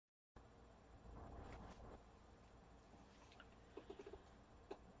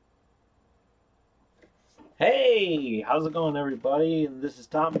Hey, how's it going, everybody? And this is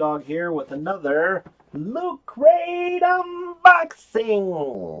Tom Dog here with another Loot Crate unboxing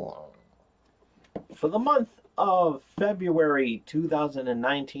for the month of February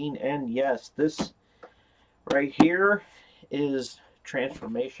 2019. And yes, this right here is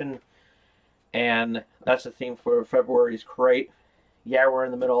transformation, and that's the theme for February's crate. Yeah, we're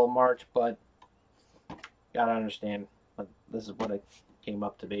in the middle of March, but gotta understand, this is what it came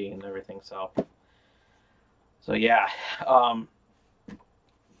up to be and everything. So yeah, um,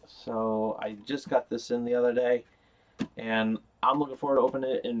 so I just got this in the other day, and I'm looking forward to opening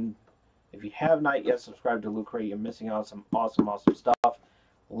it. And if you have not yet subscribed to Loot Crate, you're missing out on some awesome stuff.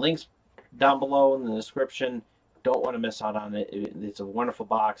 Links down below in the description. Don't want to miss out on it. It's a wonderful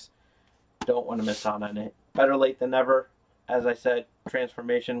box. Don't want to miss out on it. Better late than never. As I said,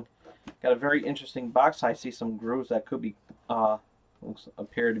 transformation. Got a very interesting box. I see some grooves that could be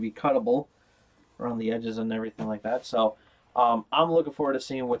appear to be cuttable around the edges and everything like that. So I'm looking forward to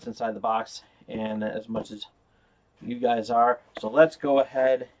seeing what's inside the box, and as much as you guys are. So let's go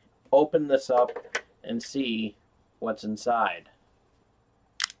ahead, open this up, and see what's inside.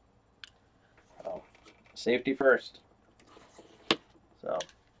 So, safety first. So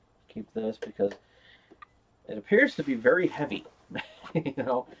keep this because it appears to be very heavy. You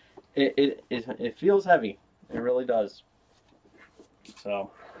know, it feels heavy. It really does.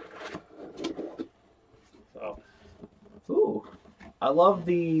 So, ooh, I love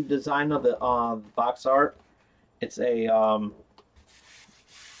the design of the box art. It's a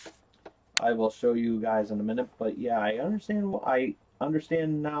I will show you guys in a minute, but yeah, I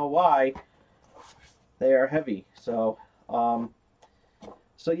understand now why they are heavy. So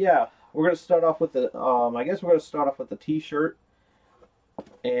so yeah, we're gonna start off with the I guess we're gonna start off with the T-shirt,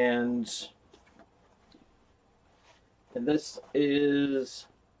 and this is,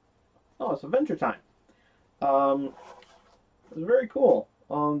 oh, it's Adventure Time. It's very cool.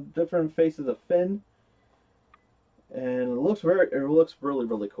 Different faces of Finn, and it looks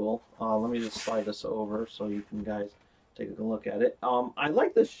really cool. Let me just slide this over so you can guys take a look at it. I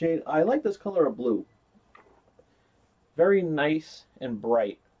like this shade. I like this color of blue. Very nice and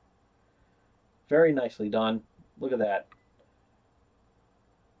bright. Very nicely done. Look at that.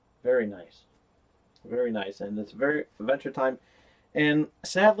 Very nice. Very nice, and it's very Adventure Time. And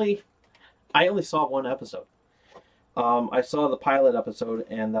sadly, I only saw one episode. I saw the pilot episode,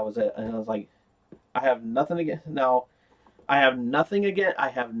 and that was it. And I was like, I have nothing against. Now, I have nothing against. I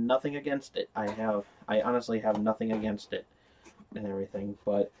have nothing against it. I honestly have nothing against it and everything.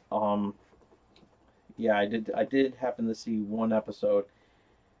 But yeah, I did happen to see one episode,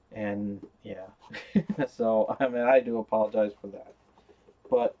 and yeah. So I mean, I do apologize for that.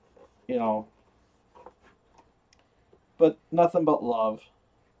 But you know, but nothing but love.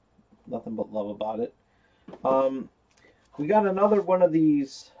 Nothing but love about it. We got another one of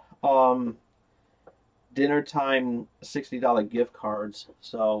these dinner time $60 gift cards.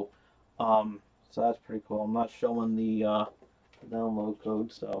 So so that's pretty cool. I'm not showing the download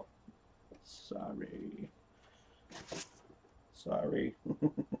code, so sorry.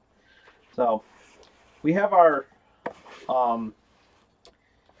 So we have our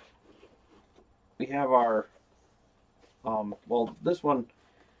well, this one,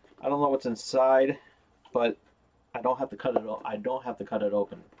 I don't know what's inside, but I don't have to cut it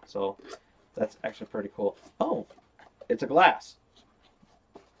open. So that's actually pretty cool. Oh, it's a glass.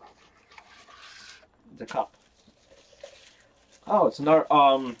 It's a cup. Oh, it's another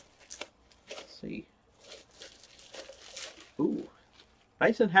let's see. Ooh.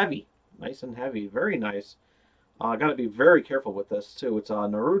 Nice and heavy. Nice and heavy. Very nice. I got to be very careful with this too. It's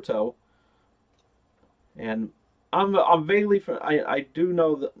Naruto. And I'm vaguely I do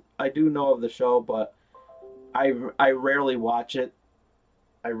know of the show, but I rarely watch it.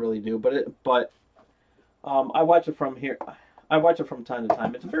 I really do, but I watch it from here. I watch it from time to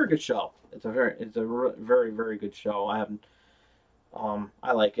time. It's a very good show. It's a very good show.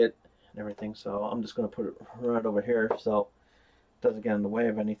 I like it and everything. So I'm just gonna put it right over here so it doesn't get in the way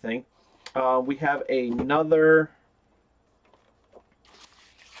of anything. We have another.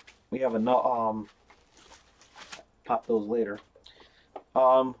 Pop those later.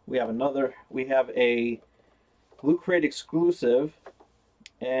 We have a Loot Crate exclusive,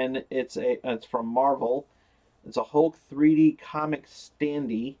 and it's from Marvel. It's a Hulk 3D comic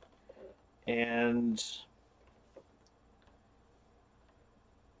standee, and it's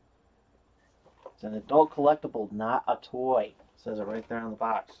an adult collectible, not a toy. It says it right there on the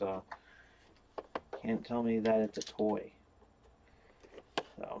box, so can't tell me that it's a toy.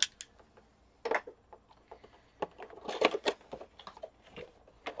 So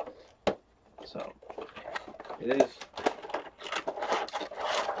It is.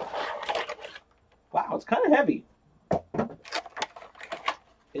 Wow, it's kind of heavy.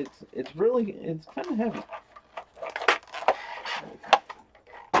 It's kind of heavy.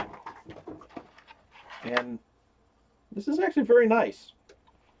 And this is actually very nice.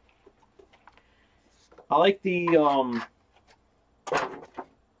 I like the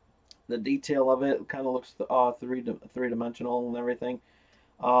detail of it. It kind of looks three-dimensional and everything.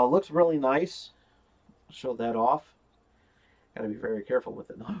 Looks really nice. Show that off. Got to be very careful with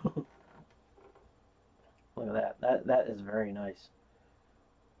it. Look at that. That is very nice.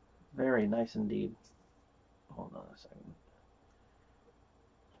 Very nice indeed. Hold on a second.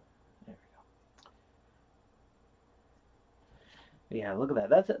 There we go. Yeah, look at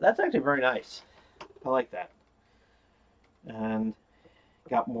that. That's actually very nice. I like that. And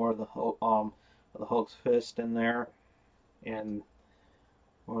got more of the Hulk's fist in there, and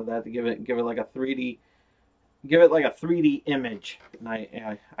more of that to give it like a 3D, give it like a 3D image. And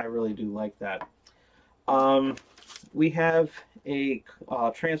I really do like that. We have a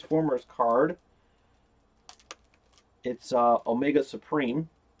Transformers card. It's Omega Supreme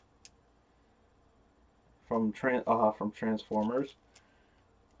from Transformers.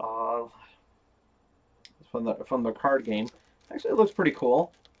 From the card game. Actually, it looks pretty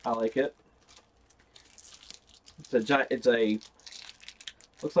cool. I like it. Looks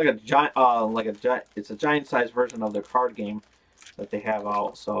like a giant. It's a giant sized version of the card game that they have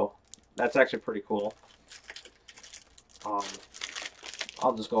out. So that's actually pretty cool.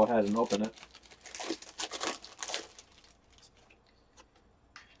 I'll just go ahead and open it.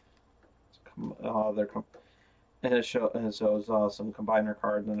 And it shows some combiner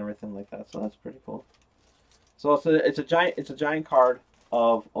cards and everything like that. So that's pretty cool. So it's a giant card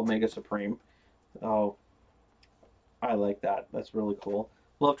of Omega Supreme. Oh, I like that. That's really cool.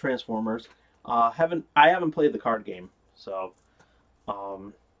 Love Transformers. I haven't played the card game, so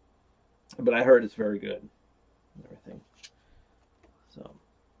but I heard it's very good and everything. So,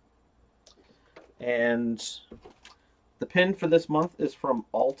 and the pin for this month is from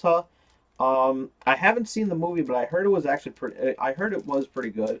Ulta. I haven't seen the movie, but I heard it was actually pretty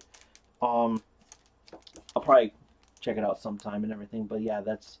good. I'll probably check it out sometime and everything. But yeah,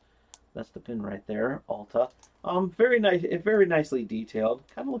 that's the pin right there, Ulta. Very nice. Very nicely detailed.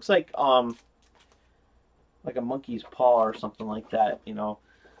 Kind of looks like a monkey's paw or something like that, you know.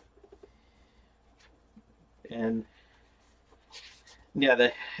 And yeah,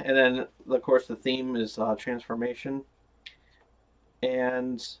 and then of course the theme is transformation,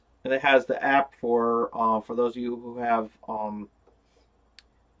 and it has the app for those of you who have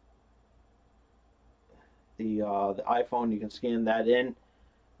the iPhone. You can scan that in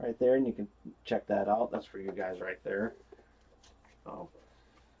right there, and you can check that out. That's for you guys right there. So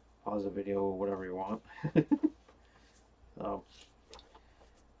pause the video, whatever you want. So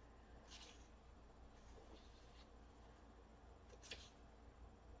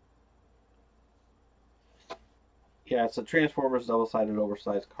yeah, it's a Transformers double-sided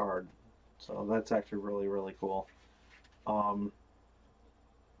oversized card. So that's actually really, really cool.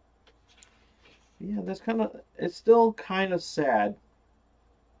 Yeah, it's still kind of sad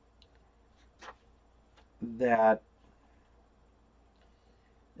that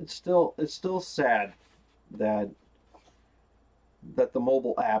it's still sad that the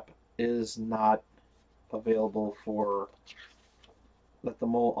mobile app is not available for that the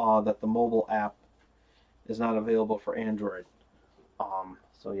mobile app is not available for Android.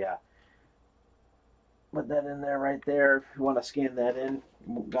 So yeah, put that in there right there. If you want to scan that in,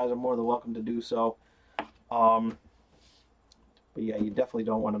 you guys are more than welcome to do so. But yeah, you definitely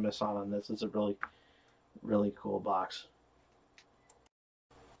don't want to miss out on this. It's a really, really cool box.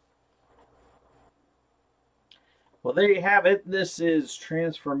 Well, there you have it. This is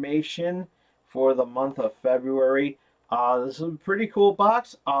Transformation for the month of February. This is a pretty cool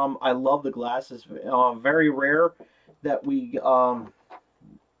box. I love the glass. It's very rare that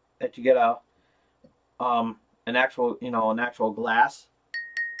that you get an actual glass.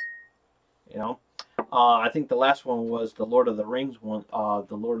 You know, I think the last one was the Lord of the Rings one.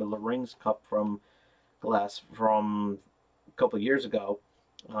 The Lord of the Rings cup from glass from a couple of years ago.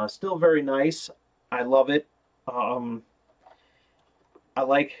 Still very nice. I love it. I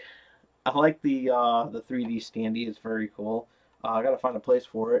like the 3D standee. It's very cool. I gotta find a place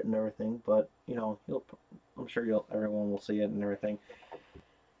for it and everything, but you know, I'm sure everyone will see it and everything.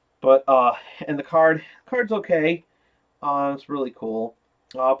 But and the card's okay. It's really cool.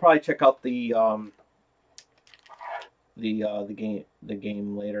 I'll probably check out the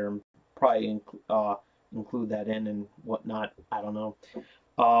game later. Probably include that in and whatnot. I don't know.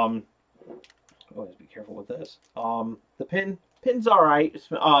 always be careful with this. The pin's all right. It's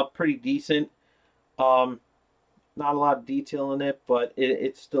pretty decent. Not a lot of detail in it, but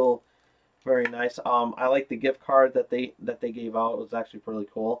it's still very nice. I like the gift card that they gave out. It was actually really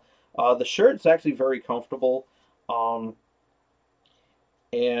cool. The shirt's actually very comfortable.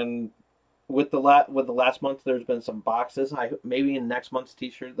 And with the last month, there's been some boxes. Maybe in next month's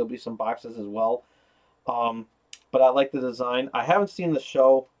T-shirt there'll be some boxes as well. But I like the design. I haven't seen the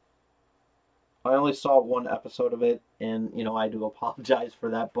show. I only saw one episode of it, and I do apologize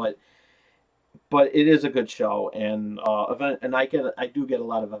for that, but it is a good show, and I do get a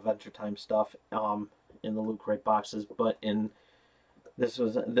lot of Adventure Time stuff in the Loot Crate boxes, but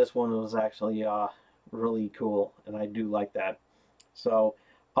this one was actually really cool, and I do like that. So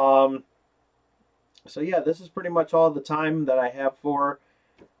yeah, this is pretty much all the time that I have for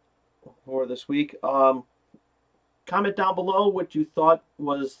this week. Comment down below what you thought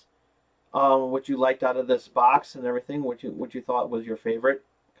was what you liked out of this box and everything. What you thought was your favorite.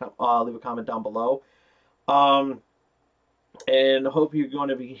 Leave a comment down below. And hope you're going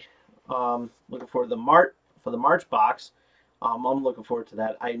to be looking for the March box. I'm looking forward to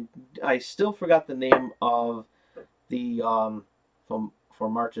that. I still forgot the name of the for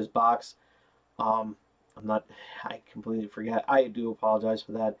March's box. I completely forget. I do apologize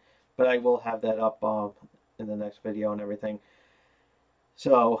for that, but I will have that up in the next video and everything.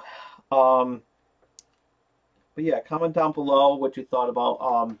 So, but yeah, comment down below what you thought about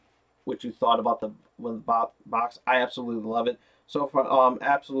the box. I absolutely love it. So far,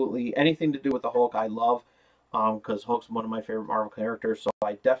 absolutely anything to do with the Hulk, I love, because Hulk's one of my favorite Marvel characters. So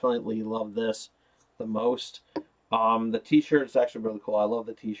I definitely love this the most. The T-shirt is actually really cool. I love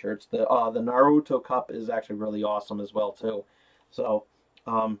the T-shirts. The Naruto cup is actually really awesome as well too. So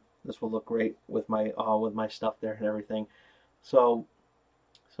this will look great with my stuff there and everything. So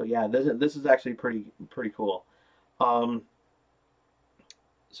yeah, this is actually pretty cool. So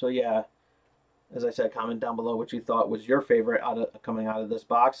yeah, as I said, comment down below what you thought was your favorite coming out of this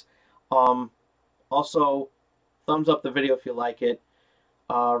box. Also, thumbs up the video if you like it.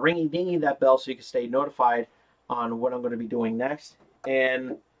 Ringy dingy that bell so you can stay notified on what I'm going to be doing next.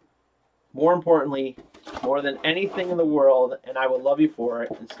 And more importantly, more than anything in the world, and I will love you for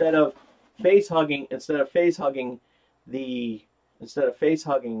it, instead of face hugging the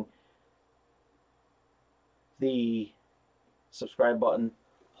subscribe button,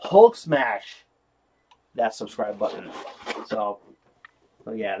 Hulk smash that subscribe button. So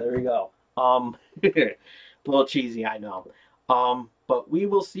yeah, there we go. A little cheesy, I know. But we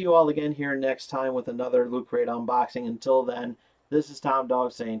will see you all again here next time with another Loot Crate unboxing. Until then, this is Tom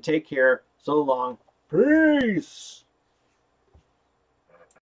Dog saying take care, so long, peace!